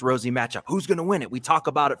Cheyenne versus Rosie matchup. Who's going to win it? We talk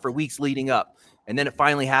about it for weeks leading up. And then it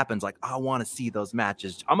finally happens. Like, I want to see those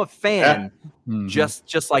matches. I'm a fan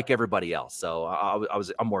just like everybody else. So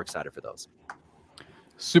I'm more excited for those.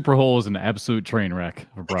 Super Hole is an absolute train wreck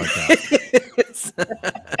of broadcast.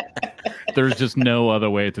 There's just no other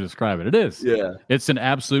way to describe it. It is. Yeah. It's an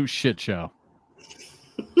absolute shit show.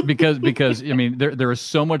 Because I mean, there is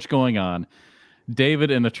so much going on.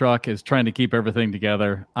 David in the truck is trying to keep everything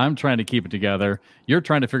together. I'm trying to keep it together. You're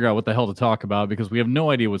trying to figure out what the hell to talk about because we have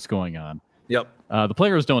no idea what's going on. Yep. The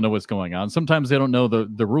players don't know what's going on. Sometimes they don't know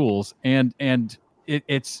the rules, and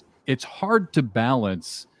it's hard to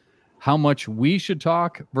balance how much we should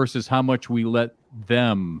talk versus how much we let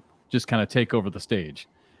them just kind of take over the stage.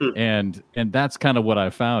 And that's kind of what I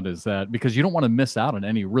found, is that because you don't want to miss out on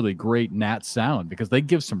any really great Nat sound, because they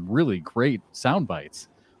give some really great sound bites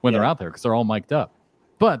when they're out there because they're all mic'd up.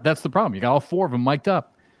 But that's the problem. You got all 4 of them mic'd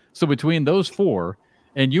up. So between those 4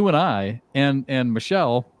 and you and I and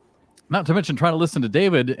Michelle, not to mention trying to listen to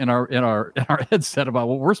David in our headset about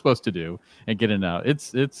what we're supposed to do and get in and out,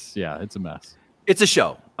 it's a mess. It's a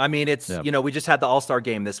show. I mean, it's we just had the All-Star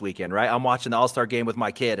game this weekend, right? I'm watching the All-Star game with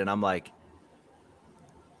my kid, and I'm like,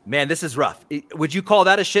 man, this is rough. Would you call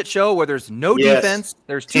that a shit show where there's no defense?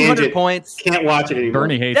 There's 200 points. Can't watch it anymore.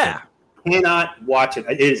 Bernie hates it. Cannot watch it.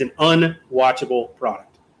 It is an unwatchable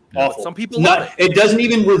product. Awful. Some people love it. It doesn't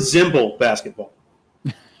even resemble basketball.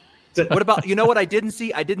 What about, you know what I didn't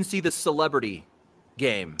see? I didn't see the celebrity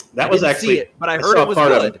game. That was actually, it, but I heard it was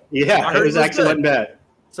good. Yeah, it was actually not bad.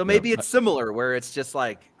 So maybe it's similar, where it's just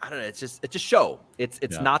like, I don't know, it's a show.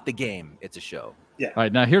 It's not the game. It's a show. Yeah. All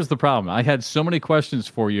right. Now here's the problem. I had so many questions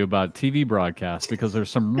for you about TV broadcasts, because there's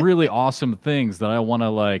some really awesome things that I want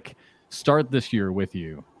to start this year with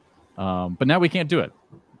you. But now we can't do it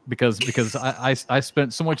because I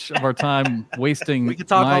spent so much of our time wasting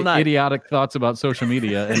my idiotic thoughts about social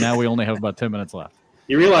media, and now we only have about 10 minutes left.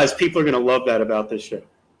 You realize people are going to love that about this show.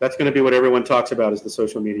 That's going to be what everyone talks about, is the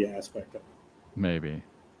social media aspect of it. Maybe.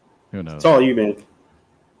 Who knows? It's all you, man.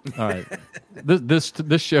 All right.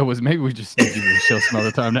 This show was, maybe we just need to do this show some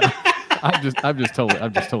other time now. I've just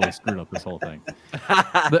totally screwed up this whole thing.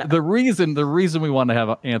 The reason we want to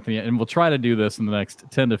have Anthony, and we'll try to do this in the next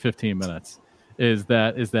 10 to 15 minutes, is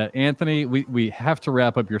that Anthony, we have to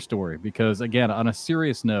wrap up your story, because again, on a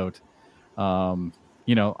serious note, I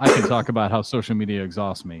can talk about how social media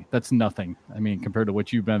exhausts me. That's nothing. I mean, compared to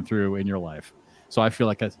what you've been through in your life. So I feel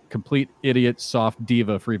like a complete idiot, soft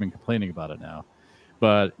diva for even complaining about it now.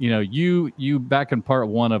 But you back in part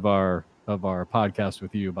 1 of our podcast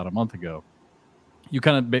with you about a month ago, you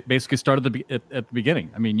kind of basically started at the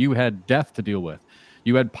beginning. I mean, you had death to deal with,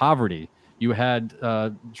 you had poverty, you had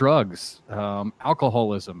drugs,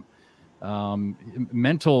 alcoholism,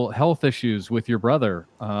 mental health issues with your brother.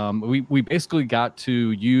 We basically got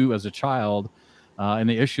to you as a child. And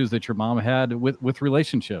the issues that your mom had with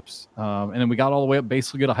relationships. And then we got all the way up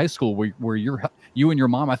basically to high school where you and your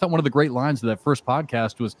mom, I thought one of the great lines of that first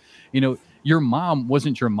podcast was, your mom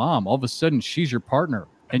wasn't your mom. All of a sudden she's your partner.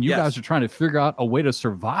 And you guys are trying to figure out a way to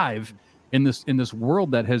survive in this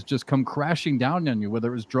world that has just come crashing down on you,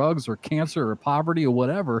 whether it was drugs or cancer or poverty or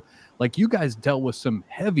whatever. Like, you guys dealt with some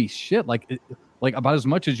heavy shit, like about as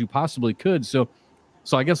much as you possibly could. So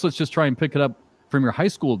I guess let's just try and pick it up from your high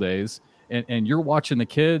school days. And you're watching the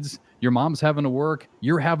kids, your mom's having to work,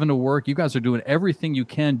 you're having to work, you guys are doing everything you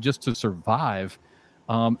can just to survive.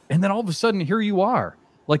 And then all of a sudden, here you are,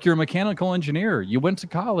 like you're a mechanical engineer, you went to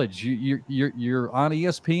college, you're on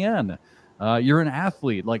ESPN, you're an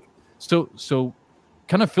athlete. Like, so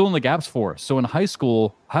kind of fill in the gaps for us. So in high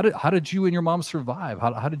school, how did you and your mom survive?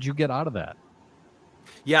 How did you get out of that?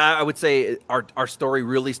 Yeah, I would say our story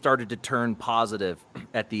really started to turn positive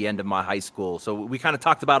at the end of my high school. So we kind of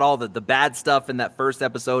talked about all the bad stuff in that first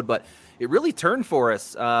episode, but it really turned for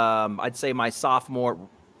us. I'd say my sophomore,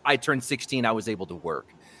 I turned 16, I was able to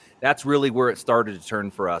work. That's really where it started to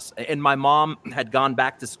turn for us. And my mom had gone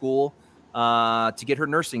back to school to get her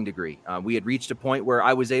nursing degree. We had reached a point where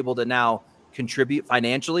I was able to now contribute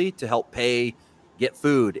financially to help get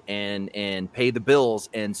food and pay the bills.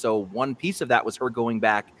 And so one piece of that was her going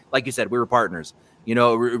back. Like you said, we were partners, it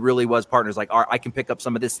really was partners. Like, I can pick up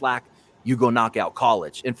some of this slack, you go knock out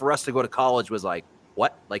college. And for us to go to college was like,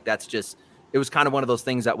 what? Like, that's just, it was kind of one of those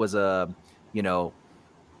things that was,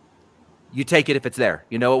 you take it if it's there,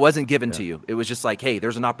 it wasn't given to you. It was just like, hey,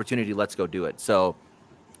 there's an opportunity. Let's go do it. So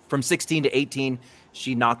from 16 to 18,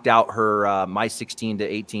 she knocked out her, my 16 to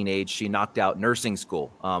 18 age, she knocked out nursing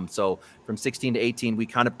school. So from 16 to 18, we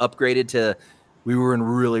kind of upgraded to, we were in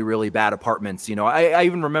really, really bad apartments. I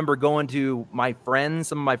even remember going to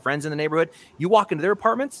some of my friends in the neighborhood. You walk into their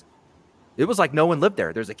apartments, it was like no one lived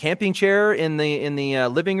there. There's a camping chair in the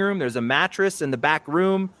living room. There's a mattress in the back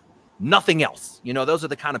room. Nothing else. Those are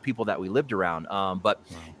the kind of people that we lived around. But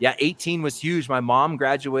yeah, 18 was huge. My mom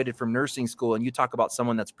graduated from nursing school, and you talk about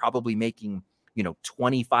someone that's probably making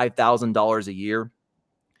 $25,000 a year,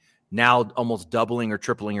 now almost doubling or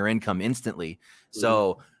tripling your income instantly.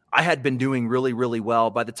 So I had been doing really, really well.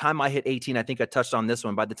 By the time I hit 18, I think I touched on this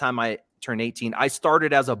one. By the time I turned 18, I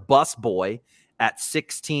started as a bus boy at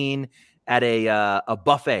 16. at a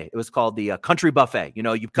buffet. It was called the Country Buffet. You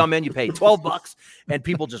know, you come in, you pay $12, and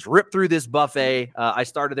people just rip through this buffet. I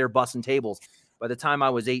started there bussing tables. By the time I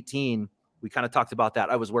was 18, we kind of talked about that.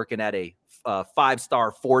 I was working at a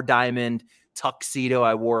 5-star 4-diamond tuxedo.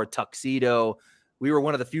 I wore a tuxedo. We were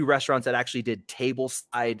one of the few restaurants that actually did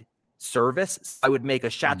tableside service. I would make a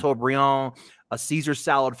Chateaubriand, a Caesar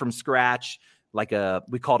salad from scratch,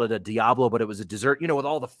 we called it a Diablo, but it was a dessert, you know, with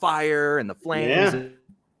all the fire and the flames. Yeah.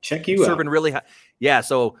 Check you serving out. Really high. Yeah.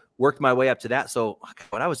 So worked my way up to that. So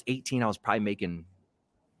when I was 18, I was probably making.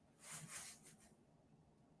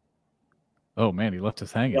 Oh man, he left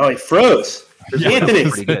us hanging. Oh, he froze. Yeah, Anthony.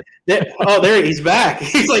 Pretty good. There he's back.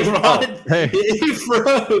 He's like, Ron, he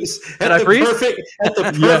froze Did I freeze? At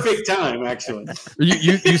the perfect time, actually.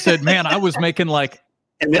 You said, man, I was making like.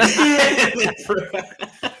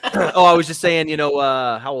 Oh, I was just saying, you know,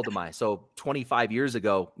 how old am I? So 25 years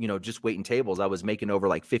ago, you know, just waiting tables, I was making over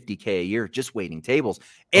like $50K a year, just waiting tables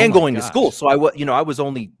and going to school. So I was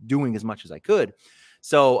only doing as much as I could.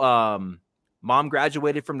 So, mom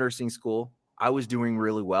graduated from nursing school. I was doing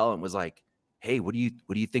really well and was like, hey, what do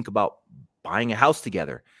you think about buying a house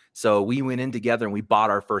together? So we went in together and we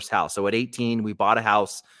bought our first house. So at 18, we bought a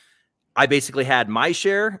house. I basically had my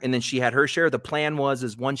share and then she had her share. The plan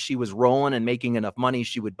is once she was rolling and making enough money,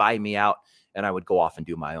 she would buy me out and I would go off and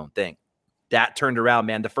do my own thing. That turned around,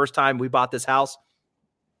 man. The first time we bought this house,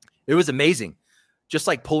 it was amazing. Just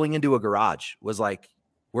like pulling into a garage was like,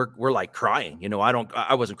 we're like crying. You know,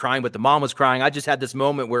 I wasn't crying, but the mom was crying. I just had this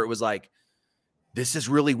moment where it was like, this is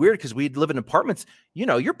really weird because we live in apartments. You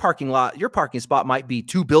know, your parking spot might be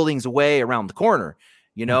 2 buildings away around the corner.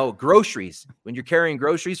 You know, groceries, when you're carrying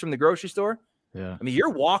groceries from the grocery store. Yeah. I mean, you're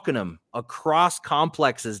walking them across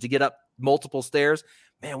complexes to get up multiple stairs.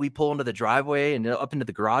 Man, we pull into the driveway and up into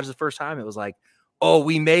the garage the first time. It was like, oh,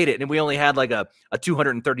 we made it. And we only had like a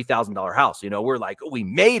 $230,000 house. You know, we're like, oh, we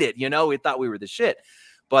made it. You know, we thought we were the shit.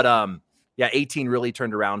 But 18 really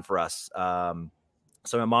turned around for us.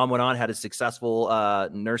 So my mom went on, had a successful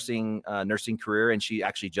nursing career, and she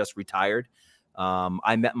actually just retired.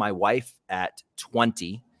 I met my wife at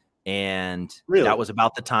 20, and that was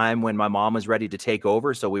about the time when my mom was ready to take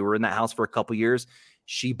over. So we were in that house for a couple years.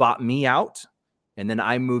 She bought me out, and then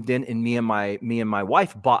I moved in, and me and my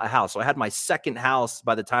wife bought a house. So I had my second house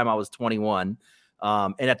by the time I was 21.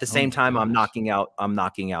 And at the same time, I'm knocking out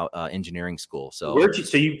engineering school. So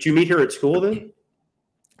did you meet her at school then?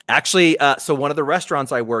 Actually, so one of the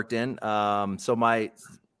restaurants I worked in,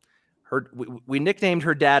 we nicknamed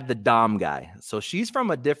her dad the Dom guy. So she's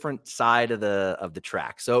from a different side of the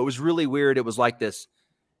track. So it was really weird. It was like this,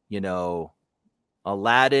 you know,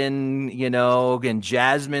 Aladdin, you know, and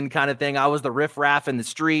Jasmine kind of thing. I was the riffraff in the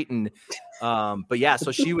street. And, but yeah,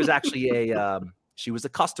 so she was actually she was a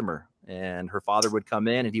customer, and her father would come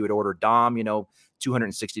in and he would order Dom, you know,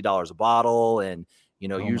 $260 a bottle. And, you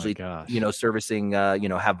know, usually, you know, servicing, you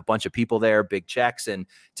know, have a bunch of people there, big checks. And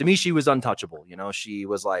to me, she was untouchable. You know, she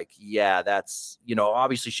was like, yeah, that's, you know,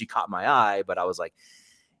 obviously she caught my eye, but I was like,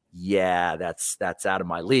 yeah, that's out of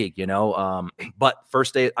my league, you know? But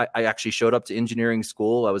first day I actually showed up to engineering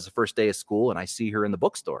school. I was the first day of school, and I see her in the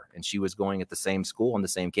bookstore, and she was going at the same school on the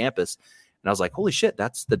same campus. And I was like, holy shit,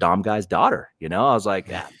 that's the Dom guy's daughter. You know, I was like,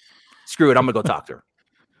 yeah, screw it. I'm gonna go talk to her.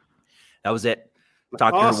 That was it.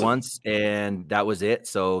 Talked to her once, and that was it.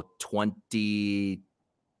 So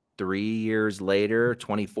 23 years later,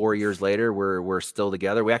 24 years later, we're still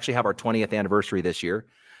together. We actually have our 20th anniversary this year.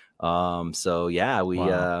 So yeah,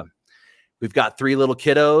 we've got 3 little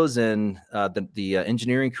kiddos, and the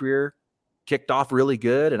engineering career kicked off really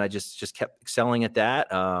good, and I just kept excelling at that.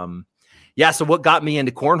 Yeah. So what got me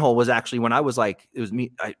into cornhole was actually when I was like,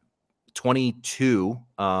 22,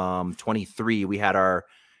 23, we had our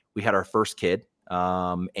first kid.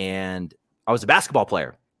 And I was a basketball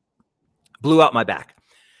player, blew out my back,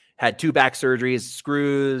 had 2 back surgeries,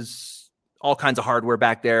 screws, all kinds of hardware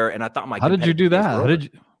back there. And I thought how did you do that?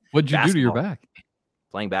 What'd you do to your back?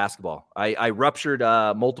 Playing basketball. I ruptured,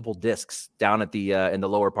 multiple discs down at the, in the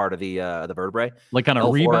lower part of the vertebrae. Like on a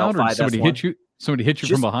L4, rebound, L5, or somebody hit you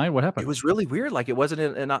from behind? What happened? It was really weird. Like it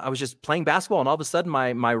wasn't, and I was just playing basketball, and all of a sudden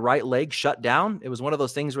my right leg shut down. It was one of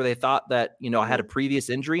those things where they thought that, you know, I had a previous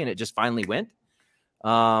injury and it just finally went.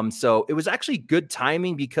 So it was actually good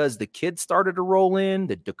timing because the kids started to roll in,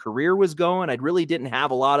 the career was going. I really didn't have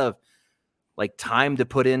a lot of like time to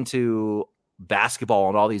put into basketball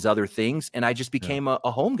and all these other things. And I just became a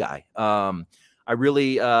home guy. I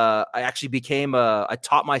really, I actually became I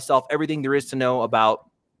taught myself everything there is to know about,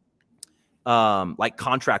 like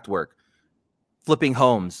contract work, flipping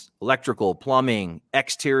homes, electrical, plumbing,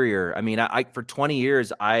 exterior. I mean, I for 20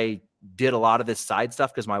 years, I did a lot of this side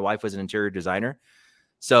stuff because my wife was an interior designer.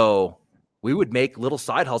 So we would make little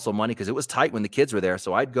side hustle money because it was tight when the kids were there.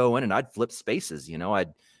 So I'd go in and I'd flip spaces,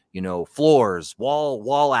 floors,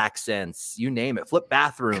 wall accents, you name it, flip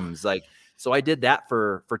bathrooms. So I did that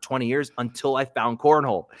for 20 years until I found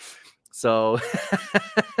cornhole. So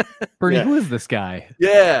Bernie, who is this guy?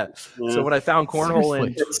 Yeah. So when I found cornhole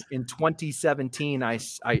in 2017,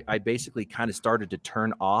 I basically kind of started to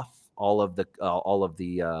turn off all of the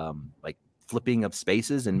like flipping of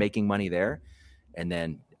spaces and making money there. And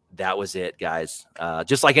then that was it, guys.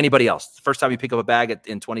 Just like anybody else. The first time you pick up a bag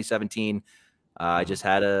in 2017, I just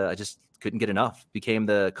couldn't get enough. Became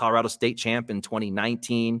the Colorado State champ in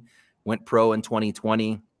 2019, went pro in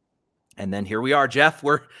 2020. And then here we are, Jeff.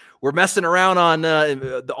 We're messing around on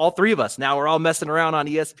all three of us. Now we're all messing around on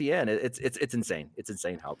ESPN. It's insane. It's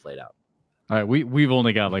insane how it played out. All right. We've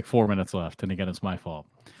only got like 4 minutes left. And again, it's my fault.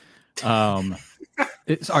 All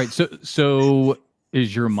right. So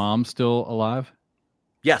is your mom still alive?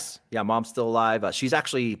 Yes. Yeah. Mom's still alive. She's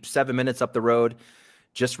actually 7 minutes up the road,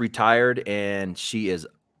 just retired. And she is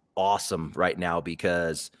awesome right now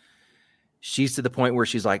because she's to the point where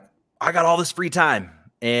she's like, I got all this free time.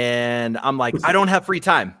 And I'm like, I don't have free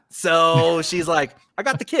time. So she's like, I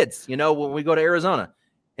got the kids, when we go to Arizona.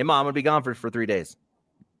 Hey, Mom, I'm going to be gone for 3 days.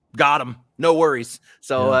 Got them. No worries.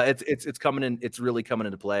 So it's coming in. It's really coming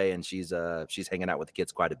into play. And she's hanging out with the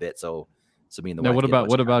kids quite a bit. So me and the wife. Now,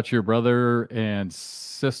 what about your brother and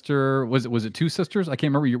sister? Was it 2 sisters? I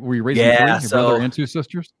can't remember. Were you raising 3? Your brother and 2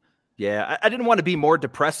 sisters? Yeah, I didn't want to be more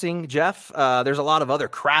depressing, Jeff. There's a lot of other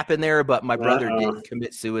crap in there, but my brother did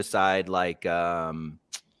commit suicide 5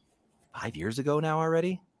 years ago now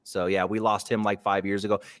already. So yeah, we lost him 5 years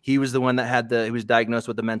ago. He was the one that he was diagnosed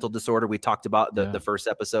with the mental disorder. We talked about the first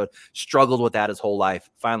episode, struggled with that his whole life,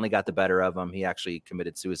 finally got the better of him. He actually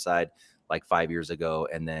committed suicide 5 years ago.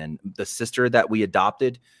 And then the sister that we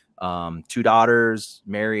adopted, 2 daughters,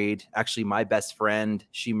 married. Actually, my best friend,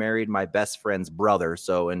 she married my best friend's brother.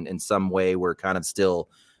 So in some way, we're kind of still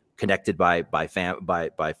connected by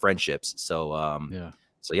friendships. So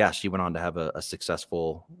she went on to have a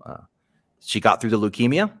successful. She got through the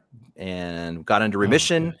leukemia and got into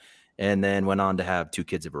remission, and then went on to have 2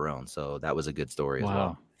 kids of her own. So that was a good story as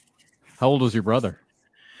well. How old was your brother?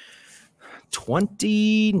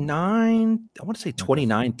 29. I want to say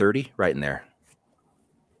 29, 30, right in there.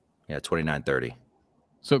 Yeah, 29, 30.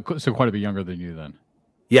 So quite a bit younger than you then.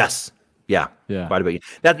 Yes. Yeah. Quite a bit.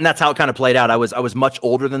 That's how it kind of played out. I was much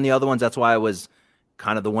older than the other ones. That's why I was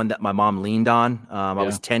kind of the one that my mom leaned on. I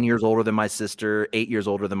was 10 years older than my sister, 8 years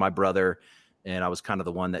older than my brother. And I was kind of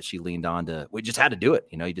the one that she leaned on we just had to do it.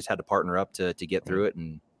 You just had to partner up to get through it.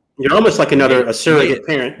 And you're almost like a surrogate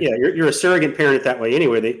parent. Yeah. You're a surrogate parent that way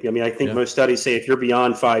anyway. I think most studies say if you're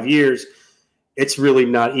beyond 5 years, it's really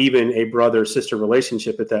not even a brother-sister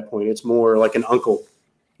relationship at that point. It's more like an uncle.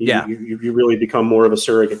 You really become more of a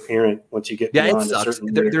surrogate parent once you get beyond a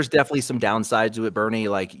certain year. There's definitely some downsides to it, Bernie.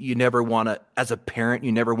 You never want to, as a parent,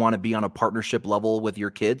 you never want to be on a partnership level with your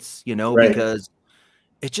kids, because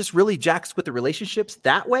it just really jacks with the relationships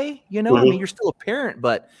that way. Mm-hmm. I mean, you're still a parent,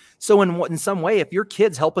 but so in some way, if your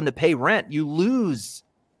kid's helping to pay rent, you lose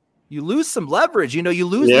some leverage. You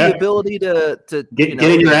lose the ability to get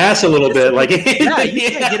in your ass a little bit. You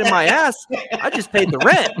can't get in my ass. I just paid the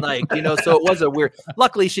rent. So it was a weird.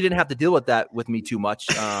 Luckily, she didn't have to deal with that with me too much.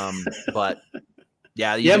 But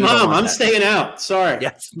yeah. Mom, I'm staying out. Sorry. Yeah,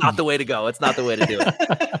 it's not the way to go. It's not the way to do it.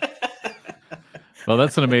 Well,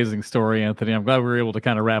 that's an amazing story, Anthony. I'm glad we were able to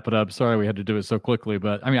kind of wrap it up. Sorry we had to do it so quickly,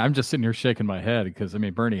 but I mean, I'm just sitting here shaking my head because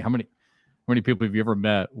Bernie, how many people have you ever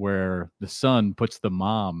met where the son puts the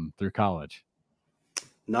mom through college?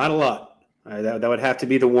 Not a lot. That would have to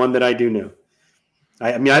be the one that I do know.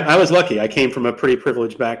 I was lucky. I came from a pretty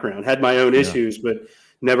privileged background, had my own issues, but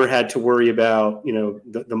never had to worry about,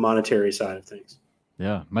 the monetary side of things.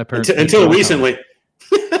 Yeah. My parents until recently.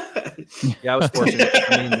 Yeah, I was fortunate.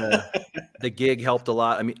 The gig helped a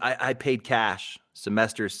lot. I paid cash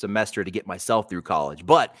semester to get myself through college.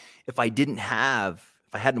 But if I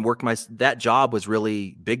hadn't worked that job was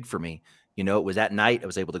really big for me. It was at night. I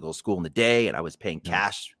was able to go to school in the day, and I was paying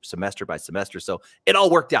cash semester by semester. So it all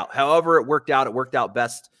worked out. However it worked out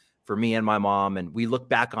best for me and my mom. And we look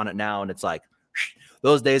back on it now, and it's like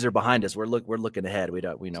those days are behind us. We're looking ahead. We're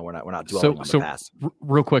not dwelling on the past.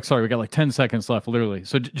 Real quick, sorry, we got 10 seconds left, literally.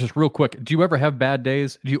 So just real quick, do you ever have bad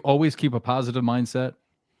days? Do you always keep a positive mindset?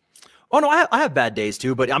 Oh no, I have bad days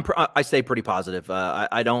too, but I stay pretty positive.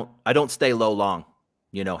 I don't stay low long.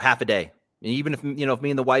 Half a day. Even if me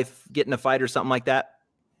and the wife get in a fight or something like that,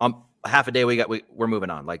 half a day we're moving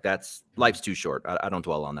on. That's life's too short. I don't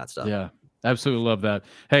dwell on that stuff. Yeah. Absolutely love that.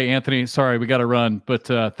 Hey, Anthony, sorry, we got to run, but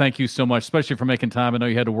thank you so much, especially for making time. I know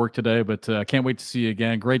you had to work today, but I can't wait to see you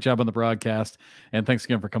again. Great job on the broadcast, and thanks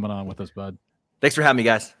again for coming on with us, bud. Thanks for having me,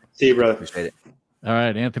 guys. See you, brother. Appreciate it. All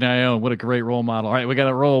right, Anthony Ione, what a great role model. All right, we got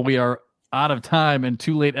to roll. We are out of time, and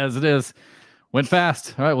too late as it is. Went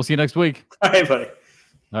fast. All right, we'll see you next week. All right, buddy.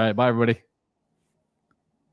 All right, bye, everybody.